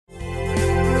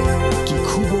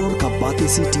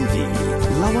CCTV,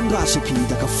 lawan Rashipi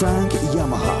daka Frank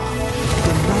Yamaha,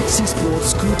 the Maxi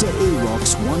Sports Scooter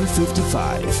Aerox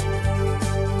 155.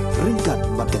 Ringkat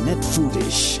baka net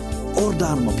foodish,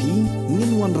 ordar mapi,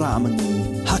 nginwan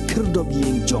ramani, hakir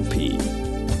dobyeng jompi.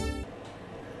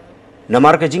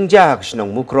 Namar ka Jingjia ka sinong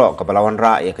Mukroh ka Balawan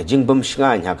Ra ya ka Jingbum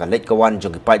Shngan ha ka let kawan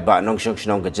jong kipait ba nong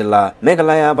sinong ka jilla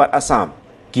Meghalaya bat Assam.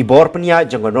 Kibor penya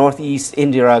jong Northeast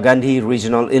Indira Gandhi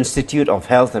Regional Institute of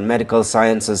Health and Medical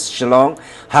Sciences Shillong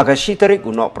ha ka Tarik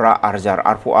unok pra arjar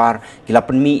arpuar kila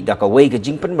penmi da ka wei ka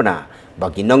jingpen bena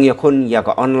bagi nong yakun ya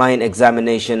ka online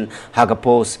examination ha ka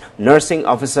post nursing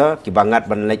officer kibangat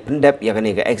ban let pendep ya ka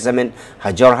ni ka Eksamin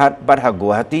ha Jorhat bat ha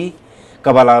Guwahati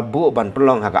kabala bu ban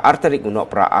pelong haka artarik unok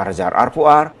pra arjar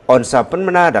arpuar onsa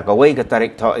penmena da kawai ka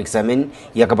tarik Thoh Eksamin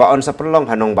ya ka ba onsa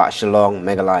pelong hanong ba Shillong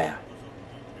Meghalaya.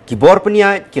 Kibor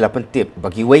penya kila pentip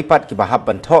bagi weipat ki bahab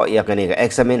ban Thoh ya ka ni ka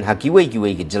Eksamin ha kiwei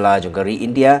ki jela jongkari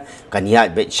India kan ya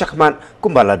bet syakmat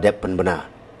kumbala dep penbena.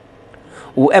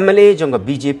 MLA jong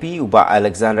BJP uba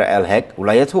Alexander Elhek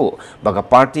ulaya Thoh baga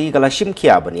parti kala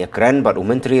shimkia ban ya kren bat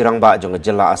menteri rangba jong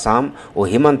jela Assam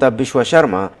Himanta Biswa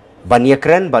Sharma Bania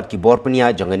keren bat ki bor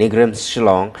penya jong Neigrihms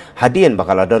Shillong hadian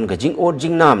bakaladon ke jing od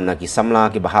jing nam na ki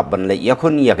samla ki bahab ban le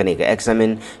yakun yakane ke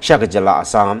Eksamin sya ke jela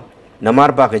Assam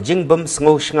namar ba ke jing bum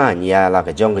sngo shngan ya la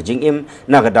ke jong ke jing im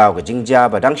na ke daw ke Jingjia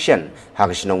badang shen ha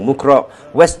ke shnong Mukroh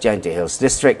West Jingjia Hills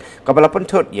District kabala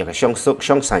pentut ya ke shong suk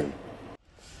shong san.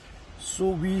 So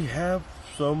we have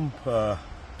some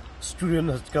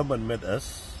student has come and met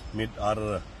us, meet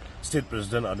our State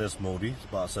President Anas Mori,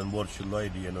 Assam Board Shillong,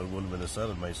 the Honorable Minister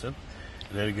and myself,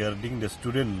 regarding the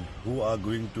students who are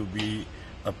going to be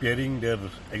appearing their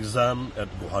exam at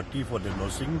Guwahati for the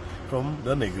nursing from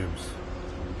the Neigrihms.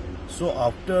 So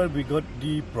after we got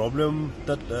the problem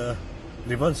that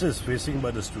grievances facing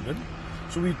by the student,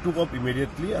 so we took up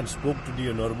immediately and spoke to the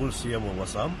Honorable CM of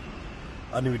Assam,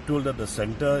 and we told that the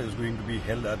center is going to be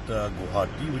held at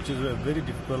Guwahati, which is very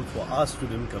difficult for our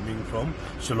students coming from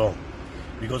Shillong,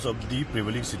 because of the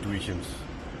prevailing situations.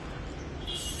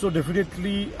 So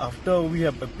definitely after we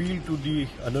have appealed to the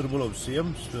Honorable of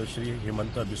CM, Shri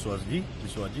Himanta Biswaji,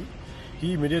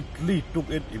 he immediately took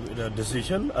a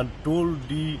decision and told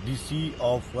the DC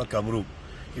of Kamrup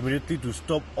immediately to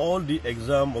stop all the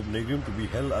exam of Neigrihms to be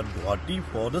held at Guwahati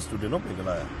for the student of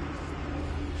Meghalaya.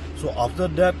 So after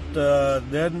that,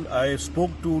 then I spoke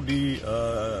to the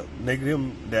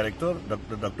Neigrihms director,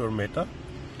 Dr. Mehta.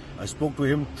 I spoke to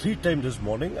him 3 times this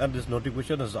morning, and this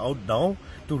notification is out now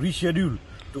to reschedule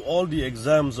to all the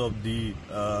exams of the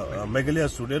Meghalaya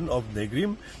student of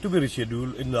Neigrihms to be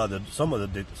rescheduled in some other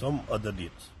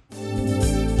dates.